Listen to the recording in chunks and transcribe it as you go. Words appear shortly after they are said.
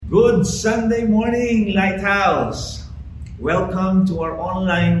Good Sunday morning, Lighthouse! Welcome to our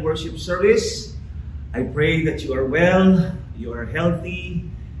online worship service. I pray that you are well, you are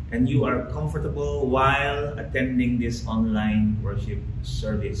healthy, and you are comfortable while attending this online worship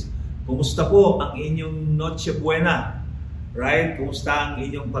service. Kumusta po ang inyong Noche Buena? Right? Kumusta ang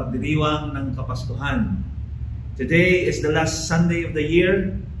inyong pagdiriwang ng Kapaskuhan? Today is the last Sunday of the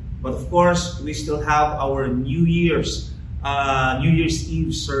year, but of course, we still have our New Year's Eve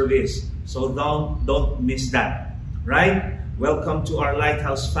service. So don't miss that. Right? Welcome to our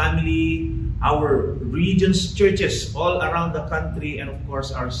Lighthouse family, our regions, churches all around the country, and of course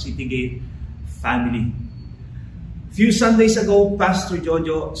our Citygate family. A few Sundays ago, Pastor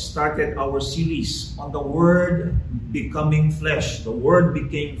Jojo started our series on the Word becoming flesh. The Word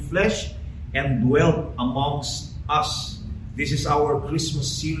became flesh and dwelt amongst us. This is our Christmas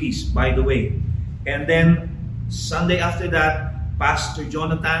series, by the way. And then Sunday after that, Pastor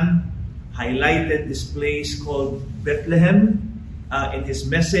Jonathan highlighted this place called Bethlehem in his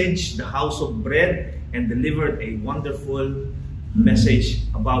message, The House of Bread, and delivered a wonderful message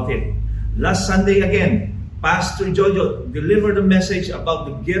about it. Last Sunday again, Pastor Jojo delivered a message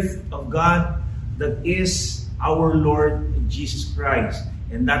about the gift of God that is our Lord Jesus Christ.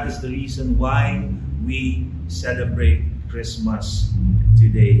 And that is the reason why we celebrate Christmas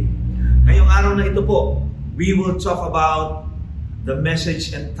today. Ngayong araw na ito po, we will talk about the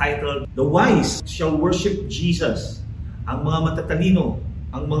message entitled, The Wise Shall Worship Jesus. Ang mga matatalino,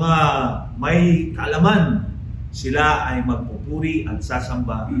 ang mga may kaalaman, sila ay magpupuri at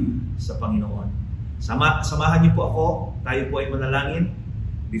sasamba sa Panginoon. Samahan niyo po ako, tayo po ay manalangin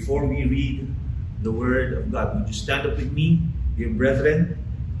before we read the Word of God. Would you stand up with me, dear brethren?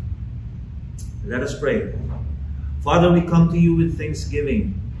 Let us pray. Father, we come to you with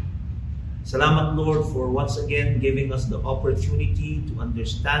thanksgiving. Salamat, Lord, for once again giving us the opportunity to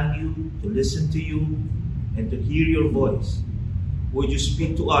understand you, to listen to you, and to hear your voice. Would you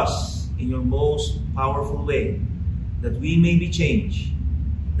speak to us in your most powerful way, that we may be changed,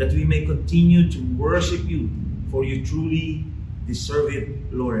 that we may continue to worship you, for you truly deserve it,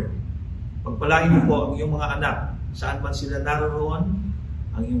 Lord. Pagpalain mo po ang iyong mga anak, saan man sila naroon,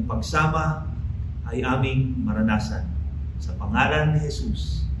 ang iyong pagsama ay aming maranasan. Sa pangalan ni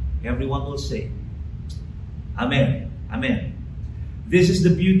Jesus, everyone will say, Amen. Amen. This is the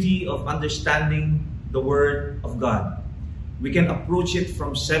beauty of understanding the Word of God. We can approach it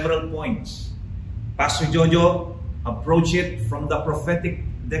from several points. Pastor Jojo approached it from the prophetic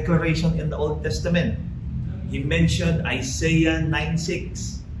declaration in the Old Testament. He mentioned Isaiah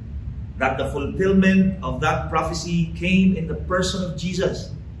 9:6, that the fulfillment of that prophecy came in the person of Jesus,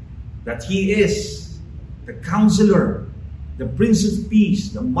 that He is the Counselor, the Prince of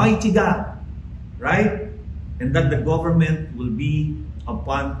Peace, the mighty God, right? And that the government will be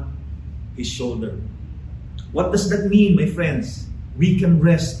upon His shoulder. What does that mean, my friends? We can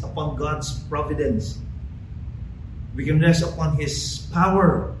rest upon God's providence. We can rest upon His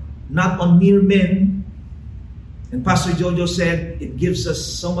power, not on mere men. And Pastor Jojo said it gives us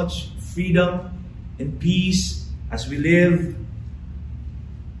so much freedom and peace as we live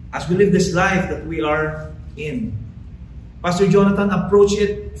this life that we are in. Pastor Jonathan approached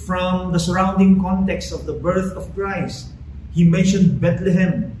it from the surrounding context of the birth of Christ. He mentioned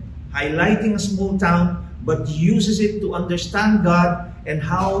Bethlehem, highlighting a small town, but uses it to understand God and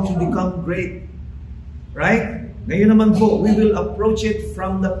how to become great. Right? Ngayon naman po, we will approach it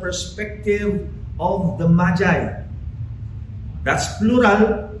from the perspective of the Magi. That's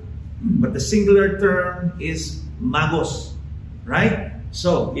plural, but the singular term is magos. Right?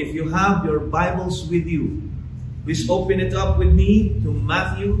 So, if you have your Bibles with you, please open it up with me to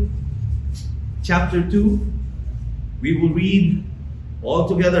Matthew chapter 2. We will read all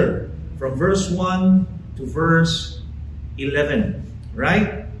together from verse 1 to verse 11.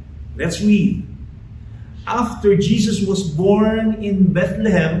 Right? Let's read. After Jesus was born in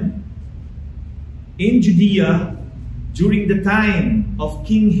Bethlehem, in Judea, during the time of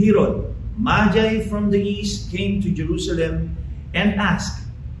King Herod, Magi from the east came to Jerusalem and asked,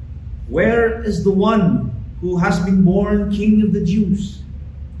 Where is the one who has been born King of the Jews?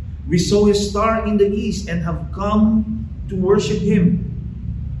 We saw his star in the east and have come to worship him.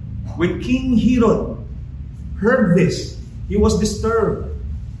 When King Herod heard this, he was disturbed,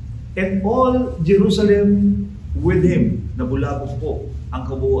 and all Jerusalem with him. Nabulabog po ang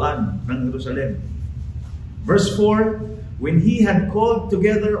kabuuan ng Jerusalem. Verse 4, when he had called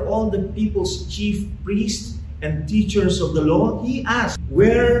together all the people's chief priests and teachers of the law, he asked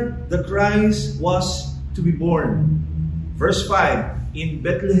where the Christ was to be born. Verse 5, in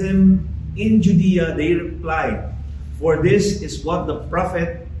Bethlehem in Judea, they replied, for this is what the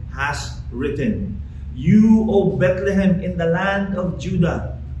prophet has written, You, O Bethlehem, in the land of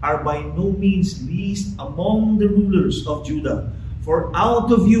Judah, are by no means least among the rulers of Judah. For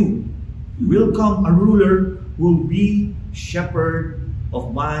out of you will come a ruler who will be shepherd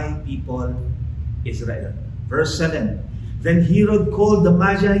of my people Israel. Verse 7. Then Herod called the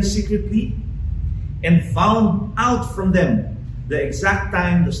Magi secretly and found out from them the exact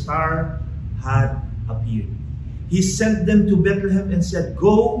time the star had appeared. He sent them to Bethlehem and said,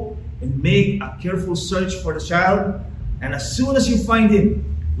 Go and make a careful search for the child, and as soon as you find him,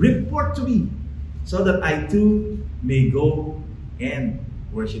 report to me, so that I too may go and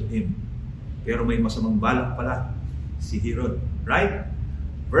worship him. Pero may masamang balak pala si Herod. Right?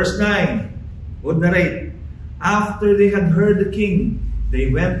 Verse 9 would narrate, After they had heard the king, they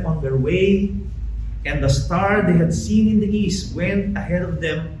went on their way, and the star they had seen in the east went ahead of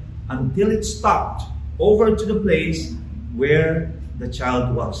them until it stopped over to the place where the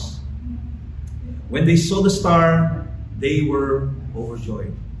child was. When they saw the star, they were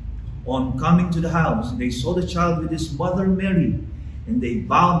overjoyed. On coming to the house, they saw the child with his mother Mary, and they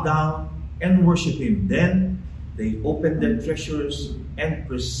bowed down and worshipped him. Then they opened their treasures and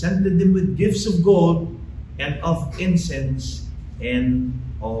presented him with gifts of gold and of incense and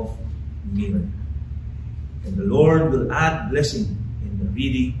of myrrh. And the Lord will add blessing in the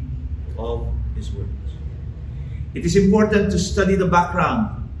reading of His words. It is important to study the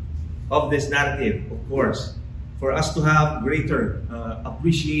background of this narrative, of course, for us to have greater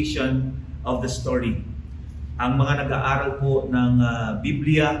appreciation of the story. Ang mga nag-aaral po ng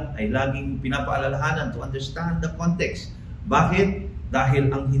Biblia ay laging pinapaalalahanan to understand the context. Bakit? Dahil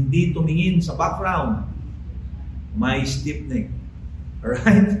ang hindi tumingin sa background, may stiff neck.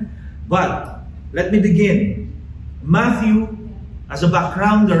 Alright? But, let me begin. Matthew, as a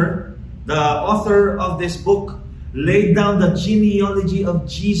backgrounder, the author of this book, laid down the genealogy of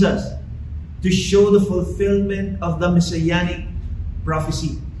Jesus to show the fulfillment of the messianic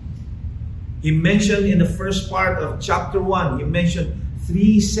prophecy. He mentioned in the first part of chapter 1, he mentioned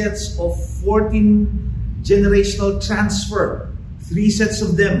 3 sets of 14 generational transfer. 3 sets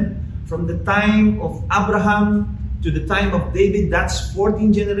of them. From the time of Abraham to the time of David, that's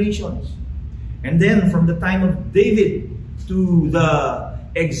 14 generations. And then from the time of David to the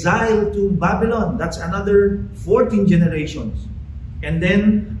exile to Babylon, that's another 14 generations. And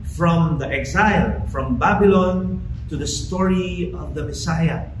then from the exile, from Babylon to the story of the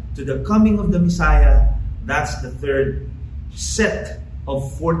Messiah, to the coming of the Messiah, that's the third set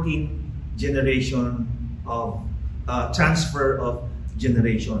of 14 generation of transfer of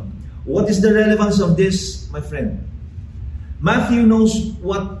generation. What is the relevance of this, my friend? Matthew knows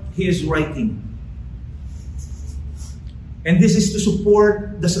what he is writing. And this is to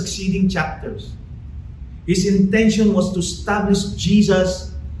support the succeeding chapters. His intention was to establish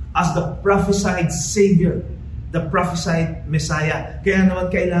Jesus as the prophesied Savior, the prophesied Messiah. Kaya naman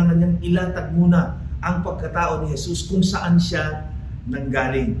kailangan niyang ilatag muna ang pagkatao ni Jesus kung saan siya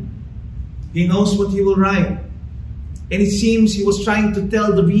nanggaling. He knows what he will write. And it seems he was trying to tell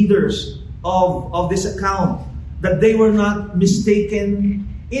the readers of this account that they were not mistaken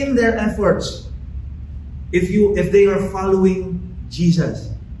in their efforts if they are following Jesus.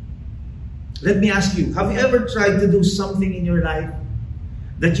 Let me ask you, have you ever tried to do something in your life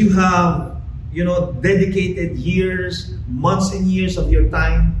that you have, dedicated years, months and years of your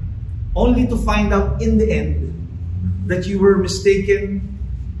time, only to find out in the end that you were mistaken,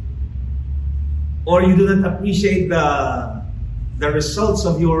 or you do not appreciate the results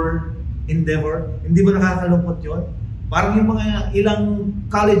of your endeavor? Hindi ba nakakalungkot yun? Parang yung mga ilang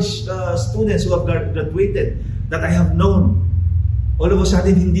college students who have graduated that I have known, all of a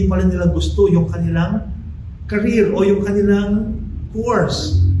sudden, hindi pala nila gusto yung kanilang career o yung kanilang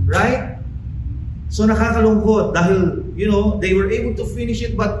course. Right? So nakakalungkot dahil, they were able to finish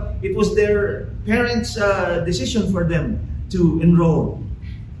it, but it was their parents' decision for them to enroll.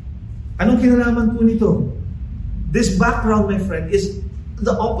 Anong kinalaman po nito? This background, my friend, is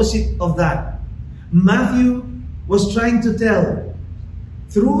the opposite of that. Matthew was trying to tell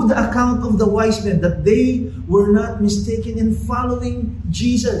through the account of the wise men that they were not mistaken in following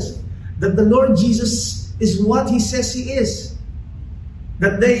Jesus. That the Lord Jesus is what He says He is.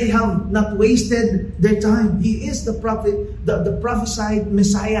 That they have not wasted their time. He is the prophet, the prophesied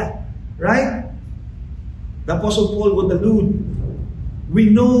Messiah. Right? The Apostle Paul would allude, we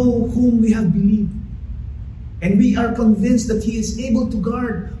know whom we have believed. And we are convinced that He is able to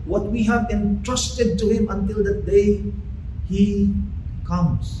guard what we have entrusted to Him until the day He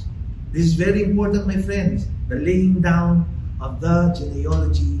comes. This is very important, my friends. The laying down of the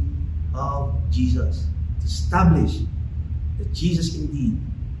genealogy of Jesus. To establish that Jesus indeed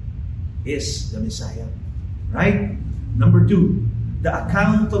is the Messiah. Right? Number 2, the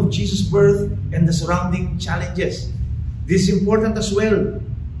account of Jesus' birth and the surrounding challenges. This is important as well.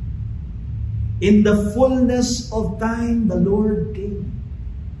 In the fullness of time, the Lord came.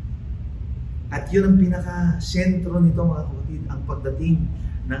 At yun ang pinaka-sentro nito, mga kapatid, ang pagdating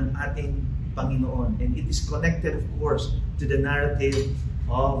ng ating Panginoon. And it is connected, of course, to the narrative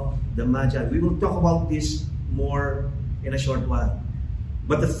of the Magi. We will talk about this more in a short while.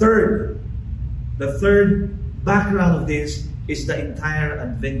 But the third background of this is the entire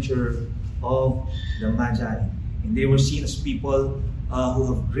adventure of the Magi. And they were seen as people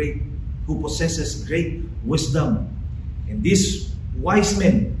who possesses great wisdom. And these wise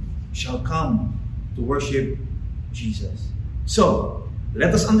men shall come to worship Jesus. So,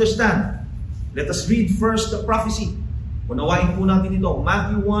 let us understand. Let us read first the prophecy. Unawain po natin ito.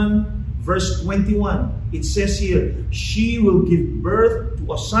 Matthew 1 verse 21. It says here, she will give birth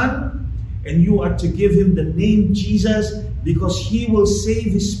to a son, and you are to give him the name Jesus, because he will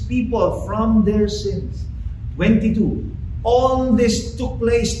save his people from their sins. 22. All this took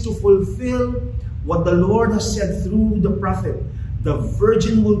place to fulfill what the Lord has said through the prophet. The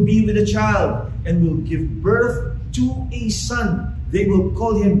virgin will be with a child and will give birth to a son. They will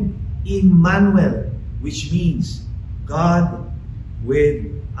call him Emmanuel, which means God with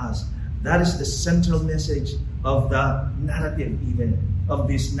us. That is the central message of the narrative, even of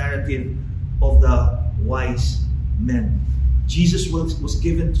this narrative of the wise men. Jesus was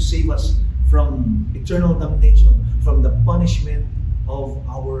given to save us from eternal damnation, from the punishment of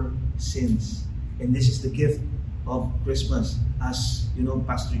our sins. And this is the gift of Christmas, as you know,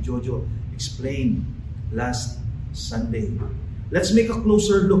 Pastor Jojo explained last Sunday. Let's make a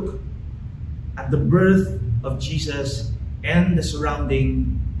closer look at the birth of Jesus and the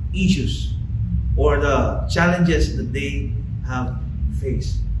surrounding issues or the challenges that they have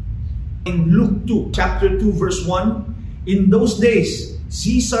faced. In Luke 2, chapter 2, verse 1, in those days,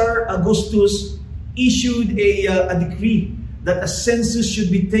 Caesar Augustus issued a decree that a census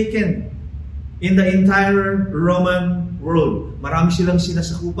should be taken in the entire Roman world. Marami silang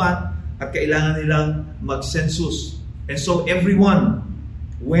sinasakupan at kailangan nilang mag-census. And so everyone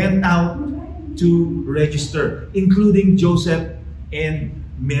went out to register, including Joseph and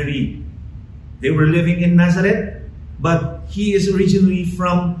Mary. They were living in Nazareth, but he is originally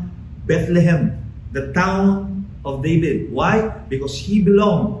from Bethlehem, the town of David. Why? Because he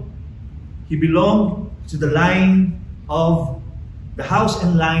belonged to the line of the house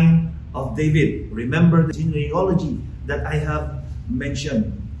and line of David. Remember the genealogy that I have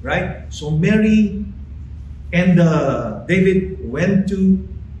mentioned, right? So Mary and David went to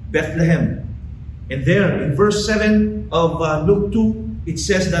Bethlehem. And there, in verse 7 of Luke 2, it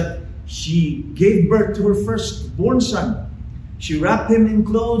says that she gave birth to her firstborn son. She wrapped him in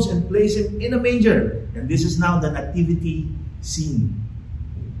clothes and placed him in a manger. And this is now the nativity scene.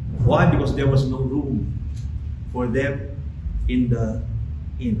 Why? Because there was no room for them in the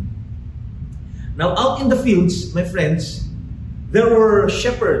inn. Now, out in the fields, my friends, there were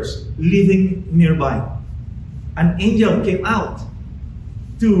shepherds living nearby. An angel came out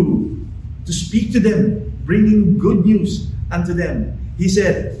to speak to them, bringing good news unto them.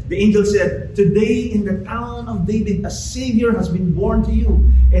 The angel said, today in the town of David, a Savior has been born to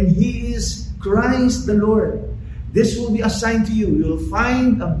you, and he is Christ the Lord. This will be a sign to you. You will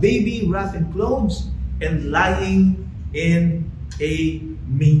find a baby wrapped in clothes and lying in a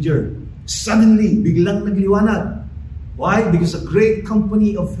manger. Suddenly, biglang nagliwanag. Why? Because a great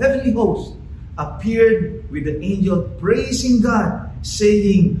company of heavenly hosts appeared with the angel, praising God,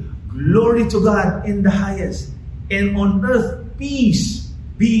 saying, glory to God in the highest, and on earth peace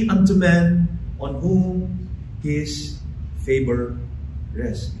be unto men on whom his favor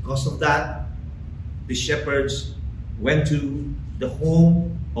rests. Because of that, the shepherds went to the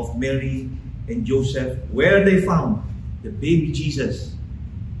home of Mary and Joseph, where they found the baby Jesus.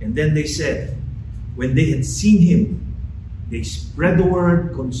 And then they said, when they had seen him, they spread the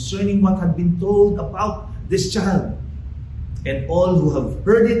word concerning what had been told about this child. And all who have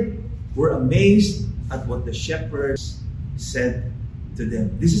heard it were amazed at what the shepherds said to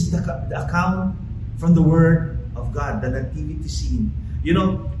them. This is the account from the Word of God, the nativity scene. You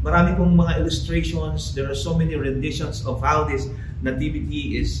know, marami pong mga illustrations. There are so many renditions of how this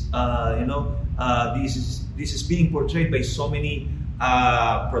nativity is, this is being portrayed by so many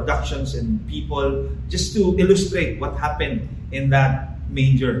productions and people, just to illustrate what happened in that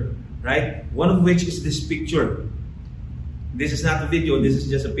manger, right? One of which is this picture. This is not a video, this is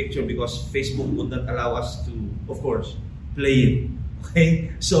just a picture because Facebook would not allow us to, of course, play it.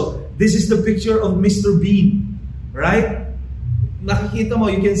 Okay? So, this is the picture of Mr. Bean, right? nakikita mo,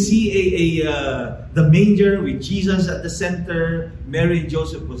 you can see the manger with Jesus at the center. Mary and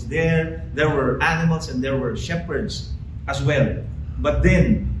Joseph was there. There were animals and there were shepherds as well. But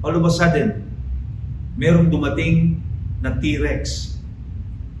then, all of a sudden, merong dumating na T-Rex.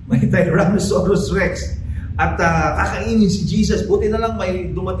 May Tyrannosaurus Rex. At kakainin si Jesus. Buti na lang may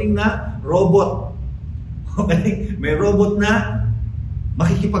dumating na robot. Okay? May robot na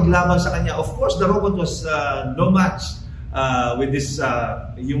makikipaglaban sa kanya. Of course, the robot was no match with this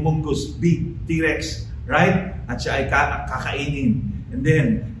humongous big T-Rex, right? At siya ay kakainin. And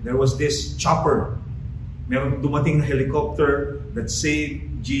then, there was this chopper. Meron dumating na helicopter that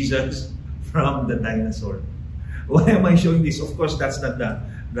saved Jesus from the dinosaur. Why am I showing this? Of course, that's not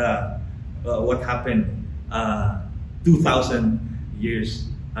what happened 2,000 years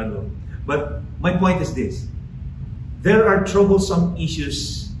ago. But my point is this. There are troublesome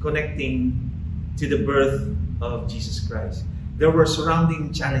issues connecting to the birth of Jesus Christ. There were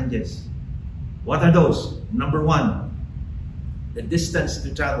surrounding challenges. What are those? Number one, the distance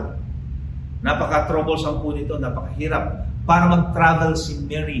to travel. Napaka-troublesome po nito, napakahirap. Para mag-travel si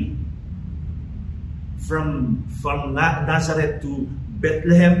Mary from Nazareth to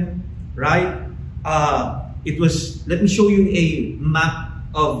Bethlehem, right? It was, let me show you a map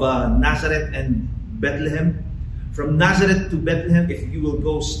of Nazareth and Bethlehem. From Nazareth to Bethlehem, if you will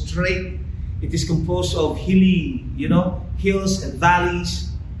go straight, it is composed of hilly, hills and valleys,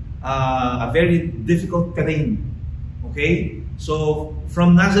 a very difficult terrain. Okay? So,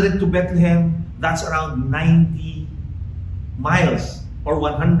 from Nazareth to Bethlehem, that's around 90 miles or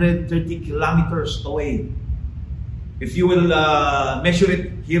 130 kilometers away. If you will measure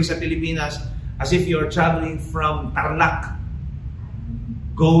it here sa Pilipinas, as if you're traveling from Tarlac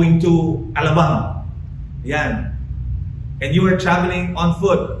going to Alabang. Yan. And you are traveling on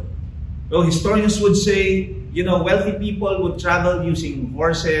foot. Well, historians would say, wealthy people would travel using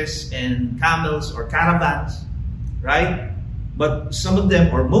horses and camels or caravans, right? But some of them,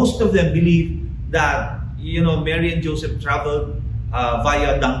 or most of them, believe that, Mary and Joseph traveled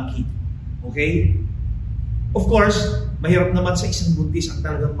via donkey. Okay? Of course, mahirap naman sa isang buntis ang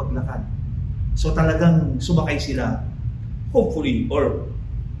talagang maglakad. So talagang sumakay sila, hopefully, or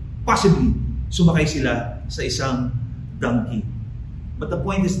possibly, sumakay sila sa isang donkey. But the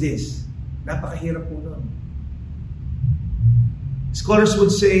point is this, napakahirap po nun. Scholars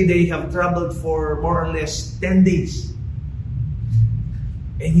would say they have traveled for more or less 10 days.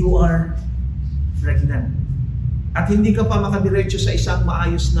 And you are pregnant. At hindi ka pa makadiretso sa isang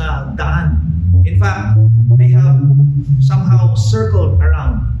maayos na daan. In fact, they have somehow circled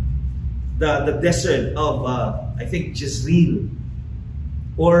around the desert of, I think, Jezreel,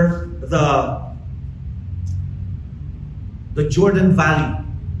 or the Jordan Valley,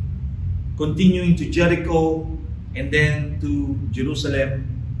 continuing to Jericho, and then to Jerusalem,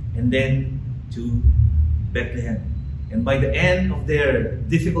 and then to Bethlehem. And by the end of their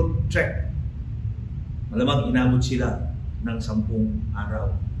difficult trek, malamang inabot sila ng 10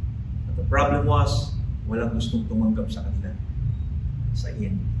 araw. But the problem was, walang gustong tumanggap sa kanila sa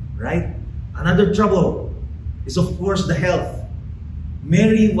inn. Right? Another trouble is, of course, the health.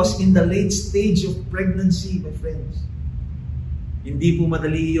 Mary was in the late stage of pregnancy, my friends. Hindi po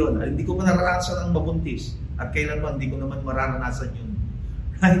madali yun. Hindi ko pa naranasan ang mabuntis. At kailanman, hindi ko naman mararanasan yun.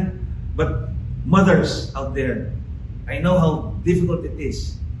 Right? But mothers out there, I know how difficult it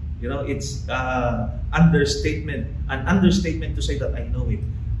is. It's an understatement to say that I know it.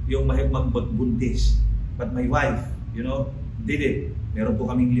 Yung magbuntis. But my wife, did it. Meron po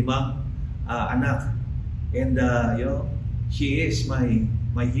kaming 5 anak. And, she is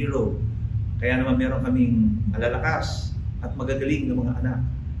my hero. Kaya naman meron kaming malalakas at magagaling na mga anak.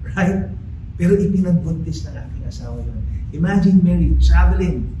 Right? Pero ipinagbuntis ng aking asawa yun. Imagine Mary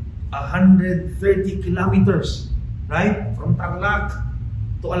traveling 130 kilometers, right? From Tarlac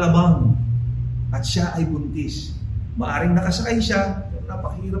to Alabang. At siya ay buntis. Maaring nakasakay siya, pero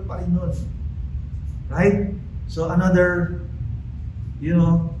napakahirap pa rin nun. Right? So another,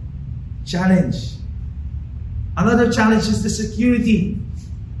 challenge. Another challenge is the security.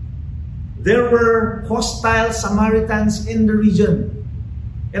 There were hostile Samaritans in the region.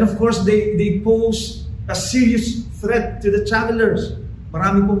 And of course, they pose a serious threat to the travelers.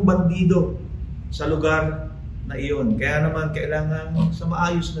 Marami pong bandido sa lugar na iyon. Kaya naman, kailangan sa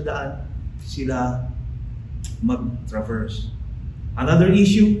maayos na daan sila mag-traverse. Another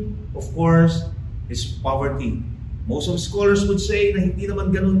issue, of course, is poverty. Most of scholars would say na hindi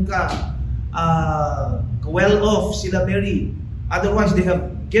naman ganun well-off sila Mary. Otherwise, they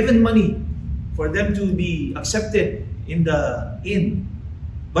have given money for them to be accepted in the inn.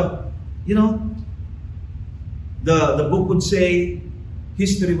 But, the book would say,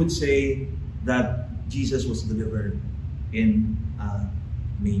 history would say that Jesus was delivered in a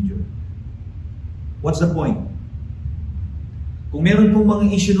manger. What's the point? Kung meron pong mga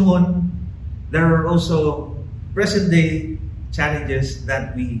issue noon, there are also present-day challenges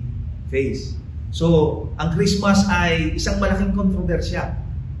that we face. So, ang Christmas ay isang malaking kontrobersya.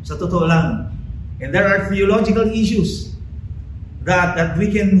 Sa totoo lang. And there are theological issues that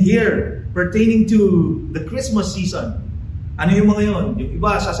we can hear pertaining to the Christmas season. Ano yung mga yon? Yung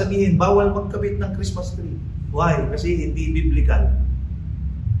iba sasabihin, bawal magkabit ng Christmas tree. Why? Kasi hindi biblical.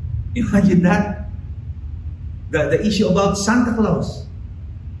 Imagine that. The issue about Santa Claus.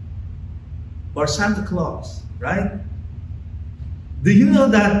 Or Santa Claus, right? Do you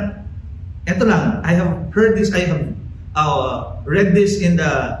know that, eto lang, I have heard this, I have read this in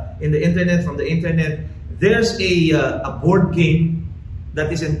the internet, from the internet. There's a board game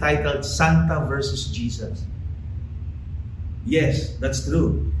that is entitled Santa versus Jesus. Yes, that's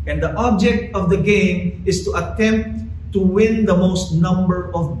true. And the object of the game is to attempt to win the most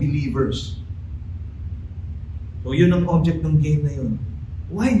number of believers. So yun ang object ng game na yun.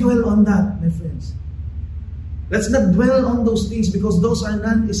 Why dwell on that, my friends? Let's not dwell on those things because those are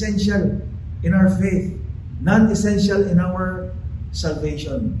non-essential in our faith. Non-essential in our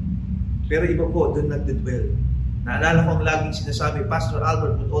salvation. Pero iba po, doon nagdidwell. Naalala ko ang laging sinasabi, Pastor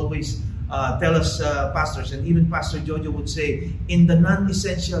Albert would always tell us, pastors, and even Pastor Jojo would say, in the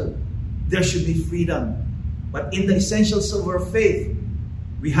non-essential, there should be freedom. But in the essentials of our faith,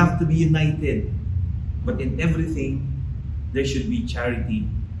 we have to be united. But in everything, there should be charity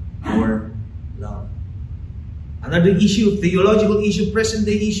or love. Another issue, theological issue,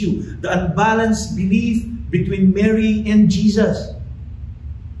 present-day issue, the unbalanced belief between Mary and Jesus.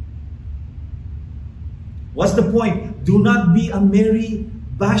 What's the point? Do not be a Mary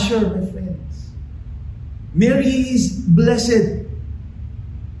basher, my friends. Mary is blessed.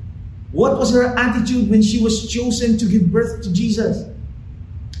 What was her attitude when she was chosen to give birth to Jesus?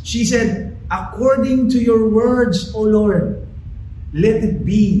 She said, according to your words, O Lord, let it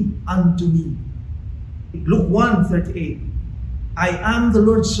be unto me. Luke 1:38. I am the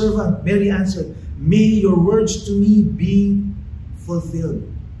Lord's servant. Mary answered, may your words to me be fulfilled.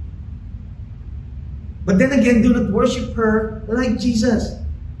 But then again, do not worship her like Jesus.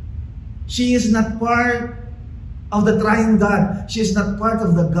 She is not part of the triune God. She is not part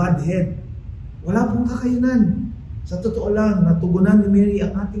of the Godhead. Wala pong kakainan. Sa totoo lang, natugunan ni Mary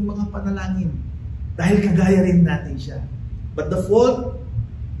ang ating mga panalangin dahil kagaya rin natin siya. But the fault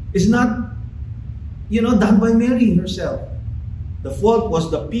is not, done by Mary herself. The fault was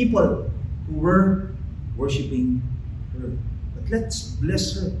the people who were worshiping her. But let's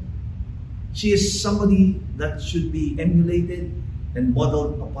bless her. She is somebody that should be emulated and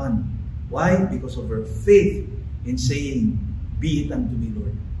modeled upon. Why? Because of her faith in saying, be it unto me,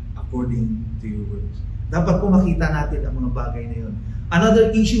 Lord, according to your words. Dapat po makita natin ang mga bagay na yun.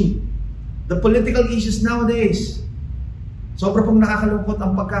 Another issue, the political issues nowadays. Sobra pong nakakalungkot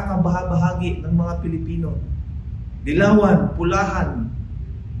ang pagkakabahagi ng mga Pilipino. Dilawan, pulahan,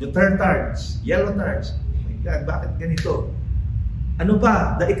 Dutertards, Yellow Tards. Oh my God, bakit ganito? Ano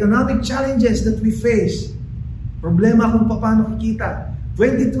pa? The economic challenges that we face. Problema kung paano kikita.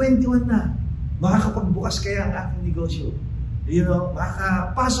 2021 na. Makakapagbukas kaya ang aking negosyo.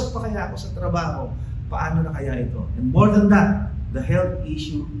 Makakapasok pa kaya ako sa trabaho. Paano na kaya ito? And more than that, the health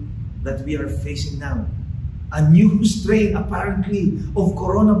issue that we are facing now. A new strain, apparently, of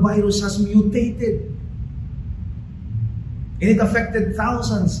coronavirus has mutated. And it affected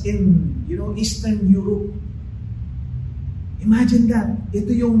thousands in, Eastern Europe. Imagine that.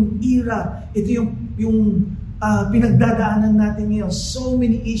 Ito yung era, ito yung pinagdadaanan natin ngayon. So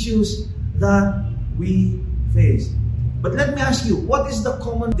many issues that we face. But let me ask you, what is the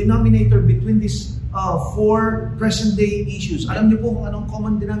common denominator between these four present-day issues? Alam niyo po kung anong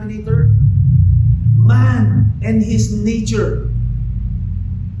common denominator? Man and his nature.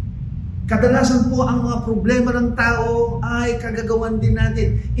 Kadalasan po ang mga problema ng tao ay kagagawan din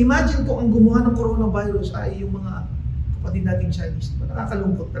natin. Imagine po ang gumawa ng coronavirus ay yung mga kapatid nating Chinese.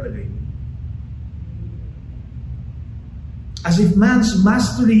 Nakakalungkot talaga yun. As if man's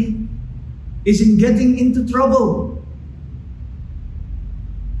mastery is in getting into trouble.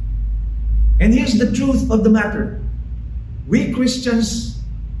 And here's the truth of the matter. We Christians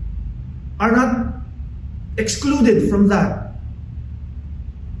are not excluded from that.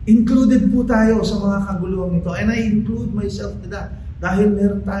 Included po tayo sa mga kaguluhang ito. And I include myself to that. Dahil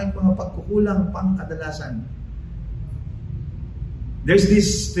meron tayong mga pagkukulang pang kadalasan. There's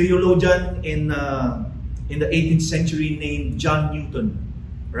this theologian in the 18th century named John Newton.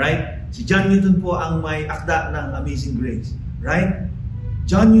 Right? Si John Newton po ang may akda ng Amazing Grace. Right?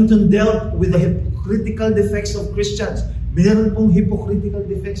 John Newton dealt with the hypocritical defects of Christians. Meron pong hypocritical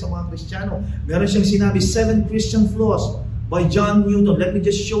defects sa mga Kristiyano. Meron siyang sinabi, 7 Christian flaws by John Newton. Let me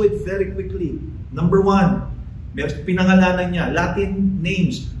just show it very quickly. Number 1, pinangalanan niya, Latin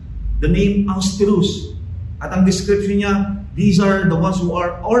names. The name Austerus. At ang description niya, these are the ones who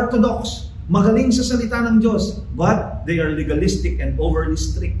are orthodox. Magaling sa salita ng Diyos. But they are legalistic and overly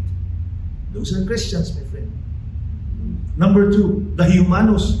strict. Those are Christians, my friend. Number 2, the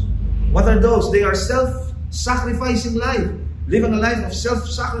Humanos. What are those? They are self-sacrificing life. Living a life of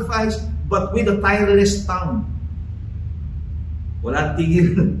self-sacrifice but with a tireless tongue. Walang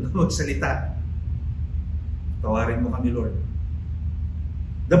tigil na magsalita. Tawarin mo kami, Lord.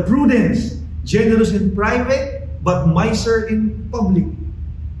 The prudence, generous in private but miser in public.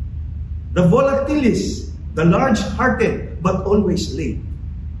 The volatilis, the large-hearted but always late.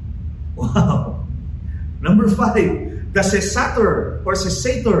 Wow. Number 5, the cessator or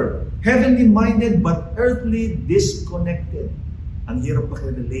cessator, heavenly minded but earthly disconnected. Ang hirap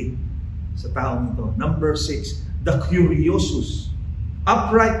makirelate sa taong ito. Number 6, the curiosus,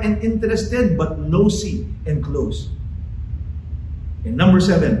 upright and interested but nosy and close. And number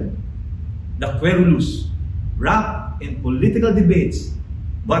 7, the querulus, wrapped in political debates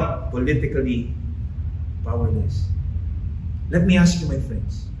but politically powerless. Let me ask you, my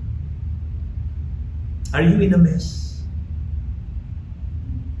friends, are you in a mess?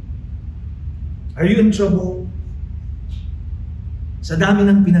 Are you in trouble? Sa dami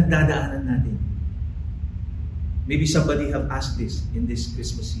ng pinagdadaanan natin. Maybe somebody have asked this in this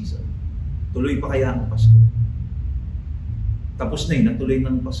Christmas season. Tuloy pa kaya ang Pasko? Tapos na natuloy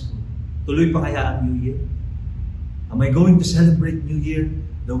ng Pasko. Tuloy pa kaya ang New Year? Am I going to celebrate New Year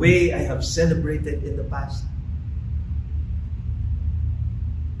the way I have celebrated in the past?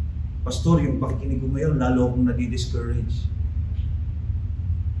 Pastor, yung pakikinig ko ngayon, lalo akong nadi-discourage.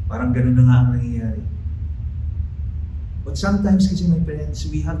 Parang ganun na nga ang nangyayari. But sometimes kasi, my friends,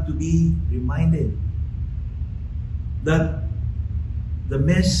 we have to be reminded that the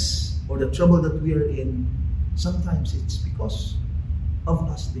mess or the trouble that we are in, sometimes it's because of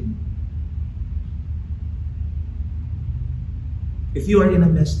us din. If you are in a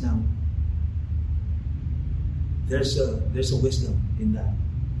mess now, there's a wisdom in that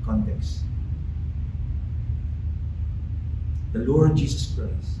context. The Lord Jesus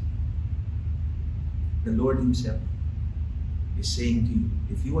Christ, the Lord Himself, is saying to you,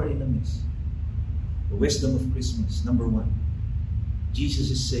 if you are in a mess, the wisdom of Christmas, number 1,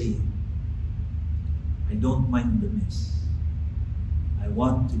 Jesus is saying, I don't mind the mess. I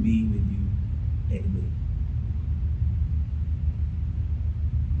want to be with you anyway.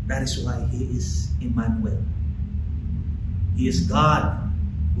 That is why He is Emmanuel. He is God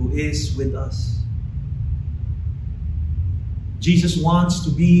who is with us. Jesus wants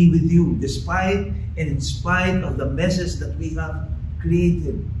to be with you despite and in spite of the messes that we have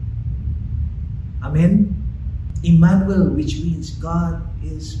created. Amen? Emmanuel, which means God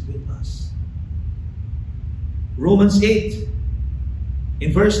is with us. Romans 8,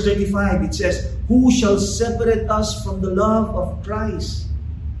 in verse 35, it says, who shall separate us from the love of Christ?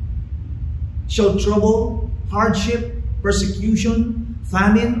 Shall trouble, hardship, persecution,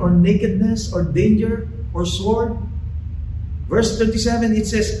 famine, or nakedness, or danger, or sword? Verse 37, it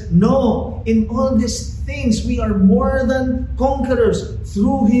says, no, in all these things we are more than conquerors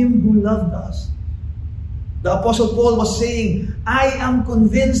through Him who loved us. The Apostle Paul was saying, I am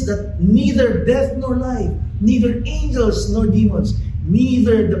convinced that neither death nor life, neither angels nor demons,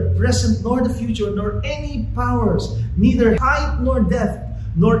 neither the present nor the future, nor any powers, neither height nor depth,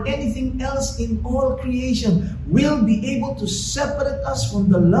 nor anything else in all creation will be able to separate us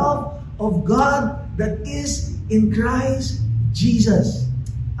from the love of God that is in Christ Jesus.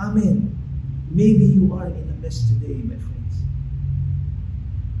 Amen. Maybe you are in a mess today, my friends.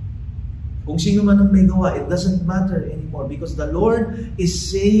 Kung sino man ang may gawa, it doesn't matter anymore because the Lord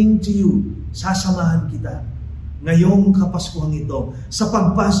is saying to you, sasamahan kita ngayong Kapaskuhan ito sa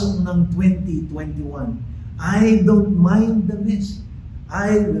pagpasok ng 2021. I don't mind the mess.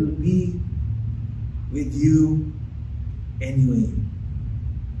 I will be with you anyway.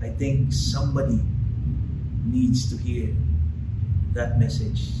 I think somebody needs to hear that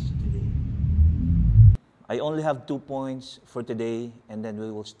message today. I only have 2 points for today, and then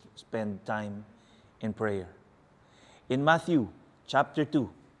we will spend time in prayer. In Matthew chapter 2,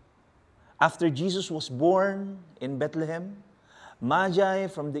 after Jesus was born in Bethlehem, Magi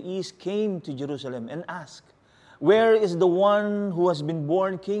from the east came to Jerusalem and asked, where is the one who has been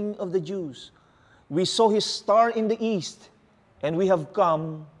born King of the Jews? We saw his star in the east, and we have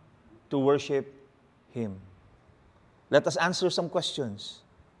come to worship Him. Let us answer some questions.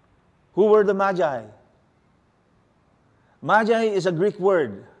 Who were the Magi? Magi is a Greek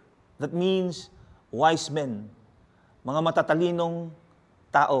word that means wise men, mga matatalinong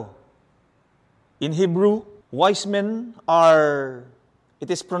tao. In Hebrew, wise men it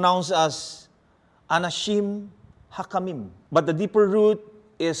is pronounced as Anashim Hakamim. But the deeper root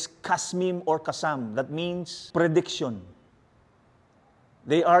is Kasmim or Kasam. That means prediction.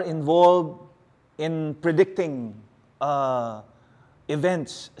 They are involved in predicting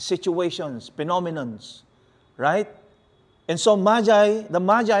events, situations, phenomenons, right? And so the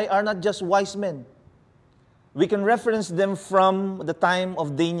Magi are not just wise men. We can reference them from the time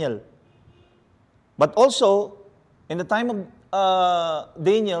of Daniel. But also, in the time of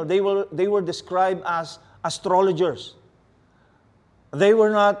Daniel, they were described as astrologers. They were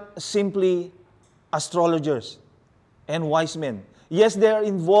not simply astrologers and wise men. Yes, they are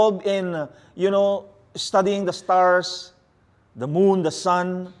involved in, studying the stars, the moon, the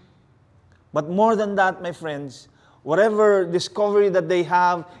sun. But more than that, my friends, whatever discovery that they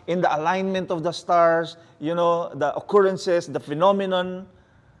have in the alignment of the stars, the occurrences, the phenomenon,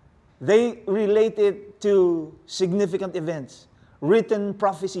 they relate it to significant events, written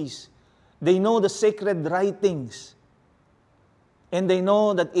prophecies. They know the sacred writings. And they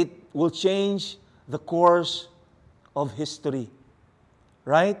know that it will change the course of history.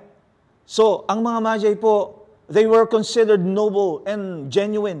 Right? So, ang mga Magi po, they were considered noble and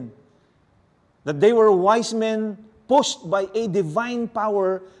genuine. That they were wise men pushed by a divine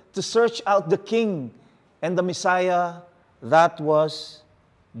power to search out the King and the Messiah that was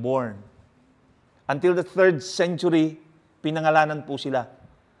born. Until the 3rd century, pinangalanan po sila.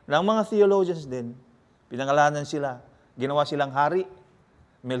 Ng mga theologians din, pinangalanan sila. Ginawa silang hari,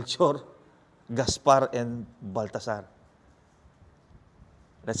 Melchor, Gaspar, and Baltasar.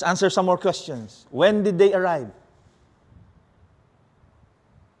 Let's answer some more questions. When did they arrive?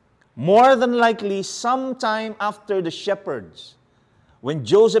 More than likely, sometime after the shepherds, when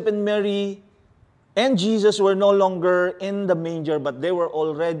Joseph and Mary and Jesus were no longer in the manger, but they were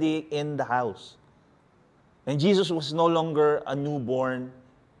already in the house. And Jesus was no longer a newborn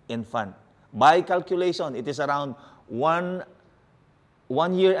infant. By calculation, it is around 1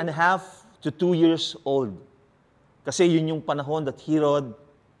 year and a half to 2 years old. Kasi yun yung panahon that Herod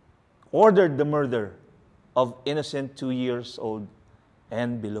ordered the murder of innocent 2 years old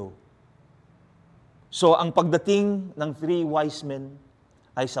and below. So, ang pagdating ng 3 wise men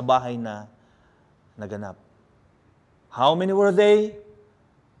ay sa bahay na naganap. How many were they?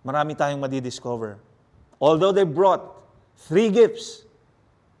 Marami tayong madidiscover. Although they brought 3 gifts,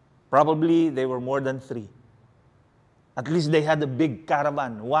 probably they were more than 3. At least they had a big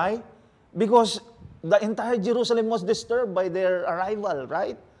caravan. Why? Because the entire Jerusalem was disturbed by their arrival,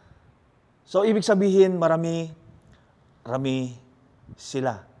 right? So, ibig sabihin, marami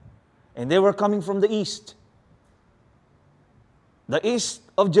sila. And they were coming from the east. The east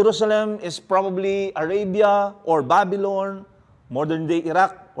of Jerusalem is probably Arabia or Babylon, modern-day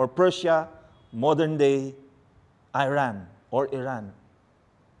Iraq or Persia, modern-day Iran or Iran.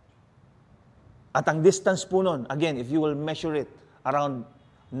 At ang distance po nun, again, if you will measure it, around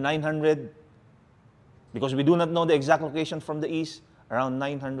 900, because we do not know the exact location from the east, around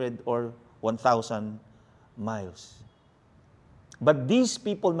 900 or 1,000 miles. But these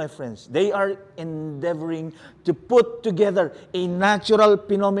people, my friends, they are endeavoring to put together a natural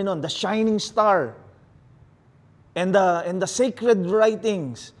phenomenon, the shining star, and the sacred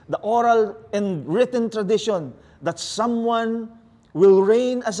writings, the oral and written tradition, that someone will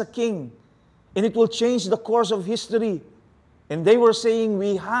reign as a king, and it will change the course of history. And they were saying,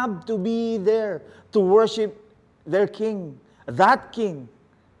 we have to be there to worship their king, that king.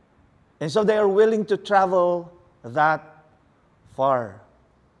 And so they are willing to travel that far.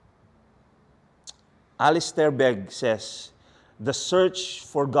 Alistair Begg says, the search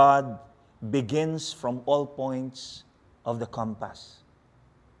for God begins from all points of the compass.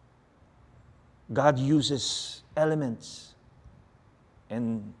 God uses elements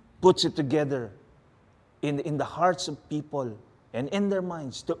and puts it together in the hearts of people and in their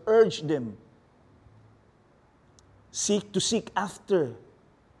minds to urge them to seek after,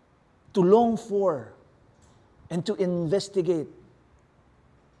 to long for, and to investigate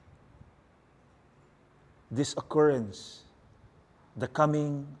this occurrence, the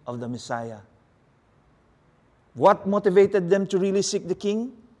coming of the Messiah. What motivated them to really seek the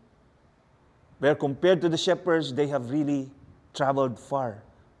King? Where compared to the shepherds, they have really traveled far.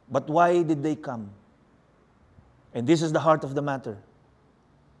 But why did they come? And this is the heart of the matter.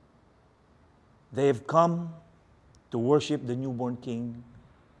 They have come to worship the newborn King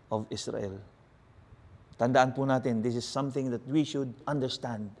of Israel. Tandaan po natin, this is something that we should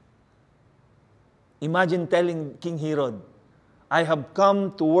understand. Imagine telling King Herod, I have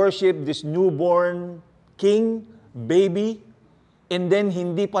come to worship this newborn king, baby, and then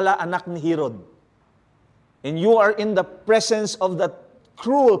hindi pala anak ni Herod. And you are in the presence of that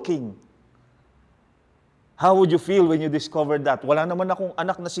cruel king. How would you feel when you discovered that? Wala naman akong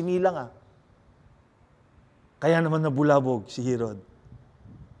anak na sinilang Kaya naman nabulabog si Herod.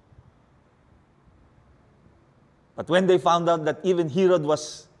 But when they found out that even Herod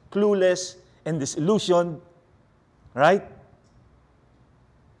was clueless and disillusioned, right?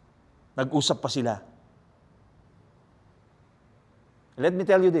 Nag-usap pa sila. Let me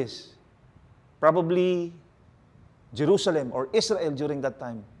tell you this. Probably Jerusalem or Israel during that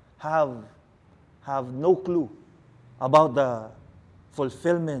time have no clue about the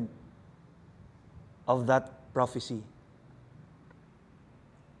fulfillment of that prophecy.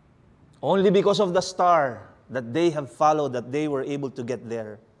 Only because of the star that they have followed that they were able to get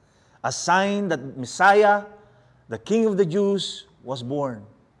there. A sign that Messiah, the King of the Jews, was born.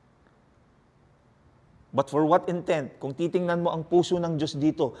 But for what intent? Kung titingnan mo ang puso ng Diyos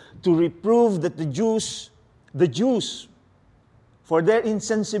dito, to reprove that the Jews, for their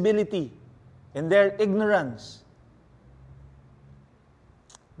insensibility and their ignorance,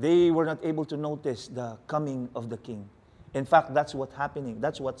 they were not able to notice the coming of the King. In fact, that's what's happening.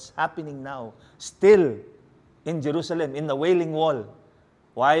 That's what's happening now. Still in Jerusalem, in the Wailing Wall.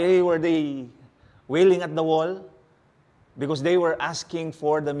 Why were they wailing at the wall? Because they were asking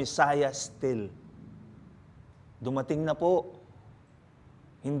for the Messiah still. Dumating na po.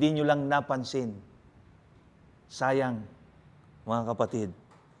 Hindi nyo lang napansin. Sayang, mga kapatid.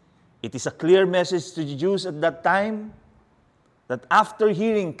 It is a clear message to the Jews at that time that after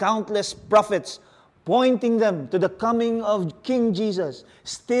hearing countless prophets pointing them to the coming of King Jesus,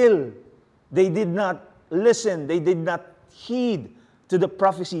 still they did not listen, they did not heed to the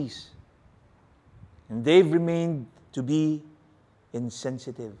prophecies. And they've remained to be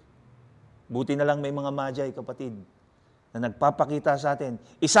insensitive. Buti na lang may mga magi, kapatid, na nagpapakita sa atin.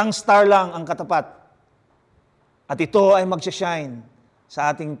 Isang star lang ang katapat. At ito ay magsashine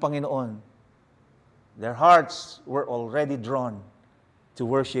sa ating Panginoon. Their hearts were already drawn to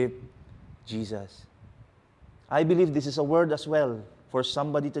worship Jesus. I believe this is a word as well for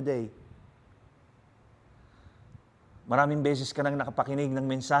somebody today. Maraming beses ka nang nakapakinig ng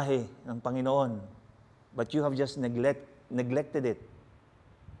mensahe ng Panginoon, but you have just neglected it.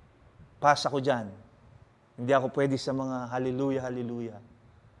 Pass ako dyan. Hindi ako pwede sa mga hallelujah, hallelujah.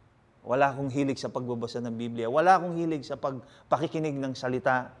 Wala akong hilig sa pagbabasa ng Biblia. Wala akong hilig sa pakikinig ng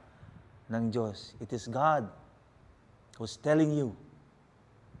salita ng Diyos. It is God who's telling you,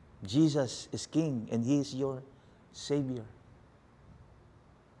 Jesus is King and He is your Savior.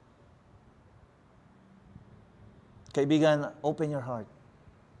 Kaibigan, open your heart.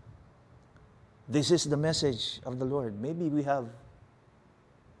 This is the message of the Lord. Maybe we have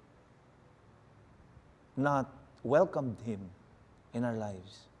not welcomed Him in our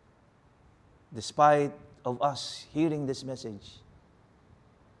lives. Despite of us hearing this message.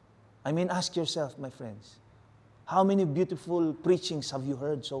 I mean, ask yourself, my friends, how many beautiful preachings have you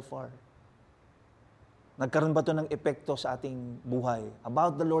heard so far? Nagkaroon ba ito ng epekto sa ating buhay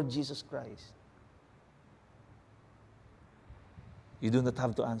about the Lord Jesus Christ? You do not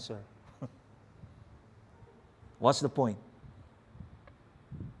have to answer. What's the point?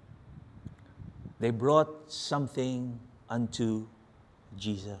 They brought something unto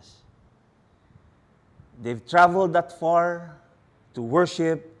Jesus. They've traveled that far to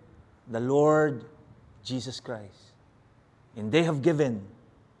worship the Lord Jesus Christ. And they have given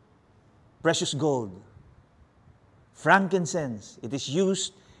precious gold, frankincense. It is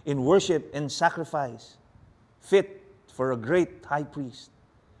used in worship and sacrifice, fit for a great high priest,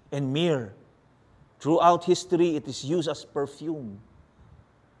 and myrrh. Throughout history, it is used as perfume,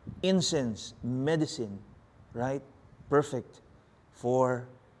 incense, medicine, right? Perfect for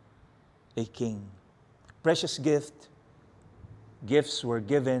a king. Precious gifts were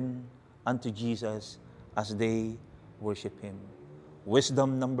given unto Jesus as they worship Him.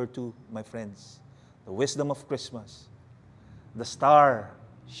 Wisdom number 2, my friends. The wisdom of Christmas. The star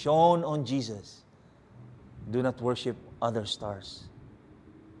shone on Jesus. Do not worship other stars.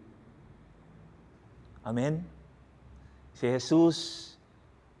 Amen? Si Jesus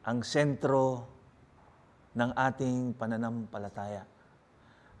ang sentro ng ating pananampalataya.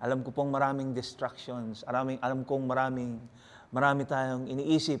 Alam ko pong maraming distractions. Alam kong marami tayong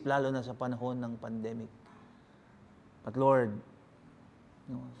iniisip, lalo na sa panahon ng pandemic. But Lord,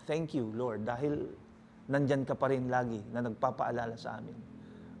 thank you, Lord, dahil nandyan ka pa rin lagi na nagpapaalala sa amin.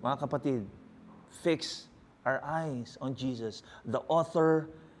 Mga kapatid, fix our eyes on Jesus, the author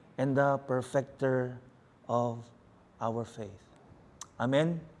and the perfecter of our faith.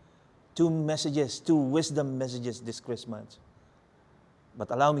 Amen? Two wisdom messages this Christmas. But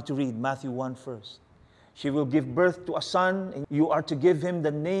allow me to read Matthew 1 first. She will give birth to a son, and you are to give him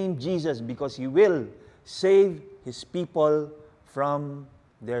the name Jesus, because he will save his people from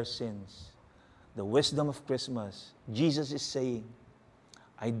their sins. The wisdom of Christmas. Jesus is saying,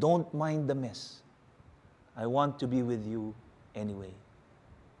 I don't mind the mess. I want to be with you anyway.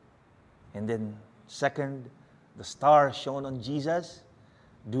 And then, second, the star shown on Jesus,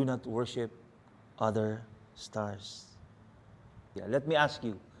 do not worship other stars. Let me ask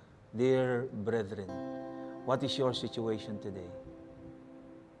you, dear brethren, what is your situation today?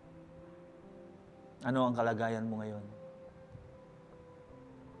 Ano ang kalagayan mo ngayon?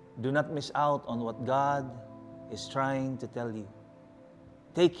 Do not miss out on what God is trying to tell you.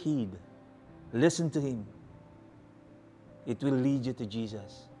 Take heed. Listen to Him. It will lead you to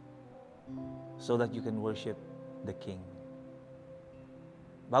Jesus so that you can worship the King.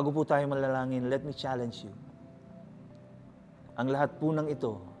 Bago po tayo malalangin, let me challenge you. Ang lahat po ng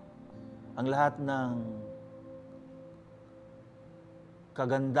ito, ang lahat ng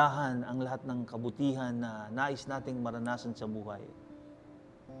kagandahan, ang lahat ng kabutihan na nais nating maranasan sa buhay,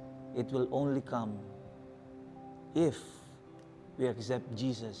 it will only come if we accept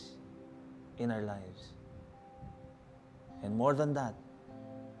Jesus in our lives. And more than that,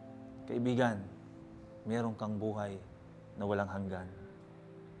 kaibigan, meron kang buhay na walang hanggan.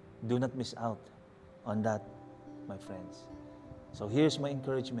 Do not miss out on that, my friends. So here's my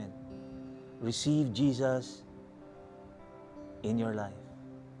encouragement. Receive Jesus in your life.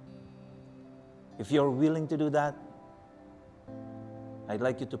 If you're willing to do that, I'd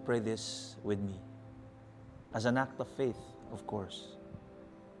like you to pray this with me. As an act of faith, of course.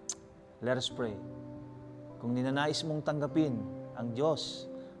 Let us pray. Kung ninanais mong tanggapin ang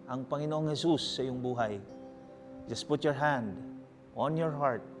Diyos, ang Panginoong Jesus sa iyong buhay, just put your hand on your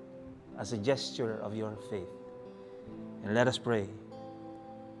heart as a gesture of your faith. And let us pray.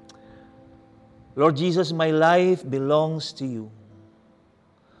 Lord Jesus, my life belongs to you.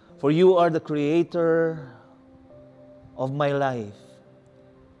 For you are the creator of my life.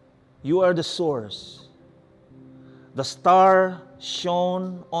 You are the source. The star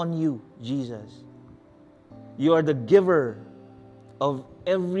shone on you, Jesus. You are the giver of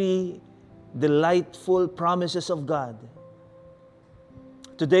every delightful promises of God.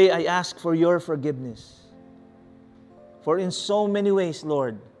 Today, I ask for your forgiveness. For in so many ways,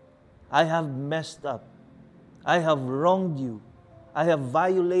 Lord, I have messed up. I have wronged you. I have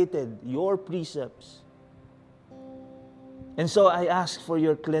violated your precepts. And so I ask for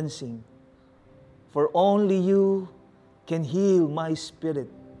your cleansing. For only you can heal my spirit.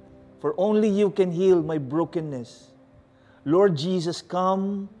 For only you can heal my brokenness. Lord Jesus,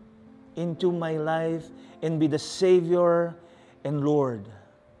 come into my life and be the Savior and Lord.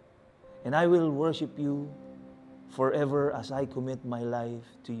 And I will worship you forever as I commit my life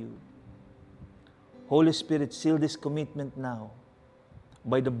to you. Holy Spirit, seal this commitment now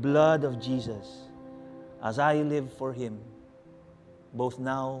by the blood of Jesus as I live for Him, both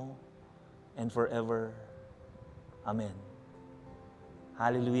now and forever. Amen.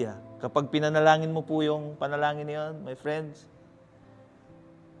 Hallelujah. Kapag pinanalangin mo po yung panalangin na yun, my friends,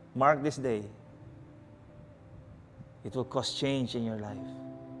 mark this day. It will cause change in your life.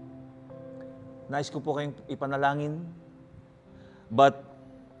 Nais ko po kayong ipanalangin. But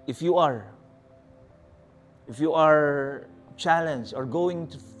if you are challenged or going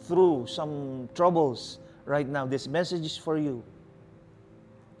through some troubles right now, this message is for you.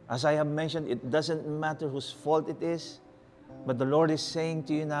 As I have mentioned, it doesn't matter whose fault it is, but the Lord is saying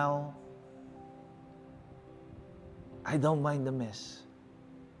to you now, I don't mind the mess.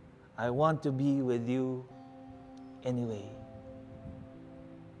 I want to be with you anyway.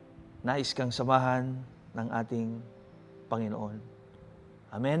 Nais kang samahan ng ating Panginoon.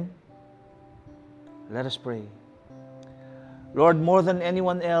 Amen? Let us pray. Lord, more than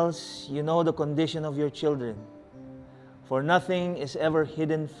anyone else, you know the condition of your children, for nothing is ever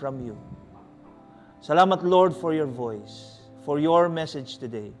hidden from you. Salamat, Lord, for your voice, for your message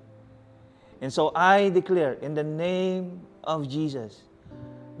today. And so I declare in the name of Jesus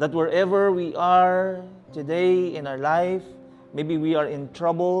that wherever we are today in our life, maybe we are in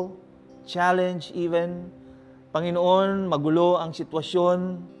trouble, challenge even, Panginoon, magulo ang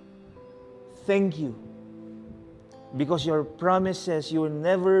sitwasyon, thank you. Because your promise says you will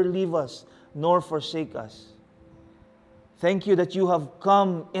never leave us nor forsake us. Thank you that you have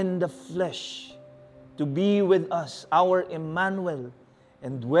come in the flesh to be with us, our Emmanuel,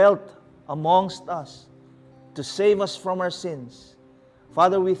 and dwelt amongst us to save us from our sins.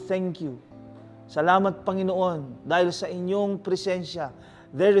 Father, we thank you. Salamat, Panginoon, dahil sa inyong presensya,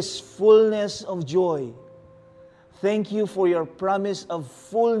 there is fullness of joy. Thank you for your promise of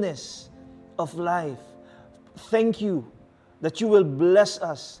fullness of life. Thank you that you will bless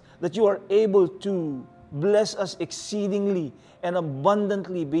us, that you are able to bless us exceedingly and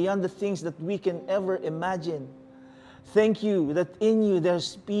abundantly beyond the things that we can ever imagine. Thank you that in you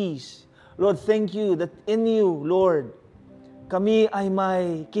there's peace. Lord, thank you that in you, Lord, kami ay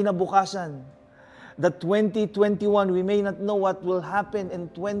may kinabukasan. That 2021, we may not know what will happen in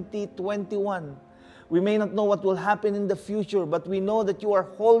 2021. We may not know what will happen in the future, but we know that you are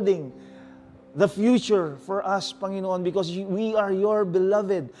holding the future for us, Panginoon, because we are your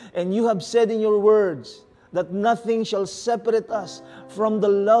beloved. And you have said in your words that nothing shall separate us from the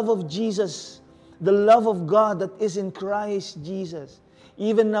love of Jesus, the love of God that is in Christ Jesus.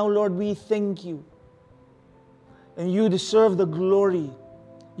 Even now, Lord, we thank you. And you deserve the glory.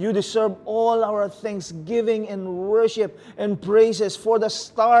 You deserve all our thanksgiving and worship and praises for the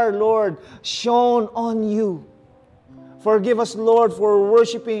star, Lord, shone on you. Forgive us, Lord, for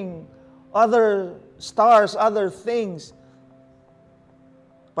worshiping other stars, other things.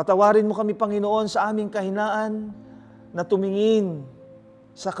 Patawarin mo kami, Panginoon, sa aming kahinaan na tumingin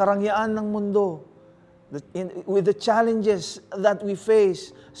sa karangyaan ng mundo. With the challenges that we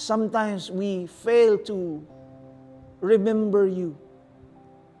face, sometimes we fail to remember you.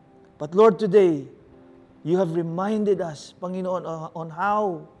 But Lord, today, you have reminded us, Panginoon, on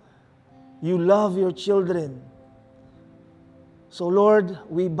how you love your children. So Lord,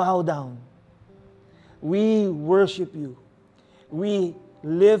 we bow down. We worship you. We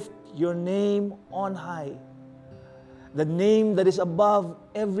lift your name on high. The name that is above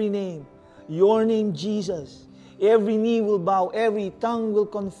every name. Your name, Jesus. Every knee will bow, every tongue will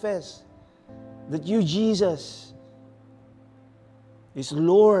confess that you, Jesus, is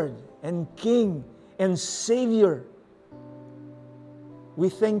Lord and King and Savior. We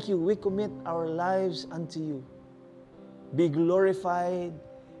thank you. We commit our lives unto you. Be glorified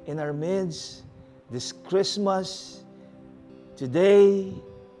in our midst this Christmas, today,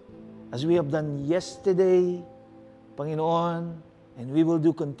 as we have done yesterday, Panginoon, and we will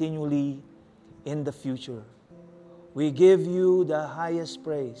do continually in the future. We give you the highest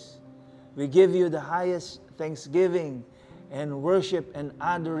praise. We give you the highest thanksgiving and worship and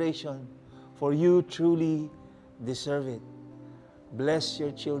adoration, for you truly deserve it. Bless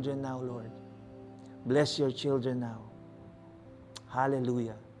your children now, Lord. Bless your children now.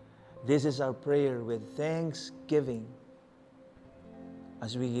 Hallelujah. This is our prayer with thanksgiving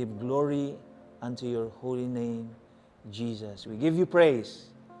as we give glory unto your holy name, Jesus. We give you praise.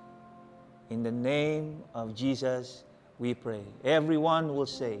 In the name of Jesus, we pray. Everyone will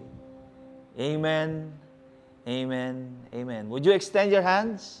say, Amen, Amen, Amen. Would you extend your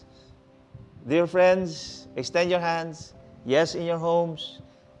hands? Dear friends, extend your hands. Yes, in your homes.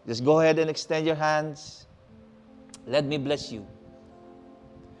 Just go ahead and extend your hands. Let me bless you.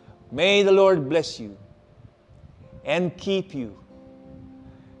 May the Lord bless you and keep you.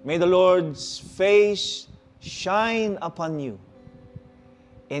 May the Lord's face shine upon you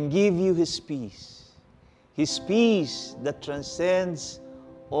and give you His peace that transcends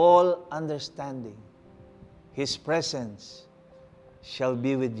all understanding. His presence shall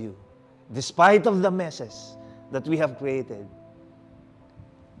be with you. Despite of the messes that we have created,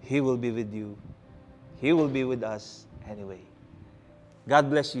 He will be with you. He will be with us anyway. God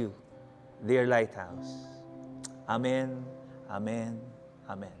bless you, dear Lighthouse. Amen, amen,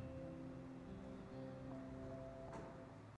 amen.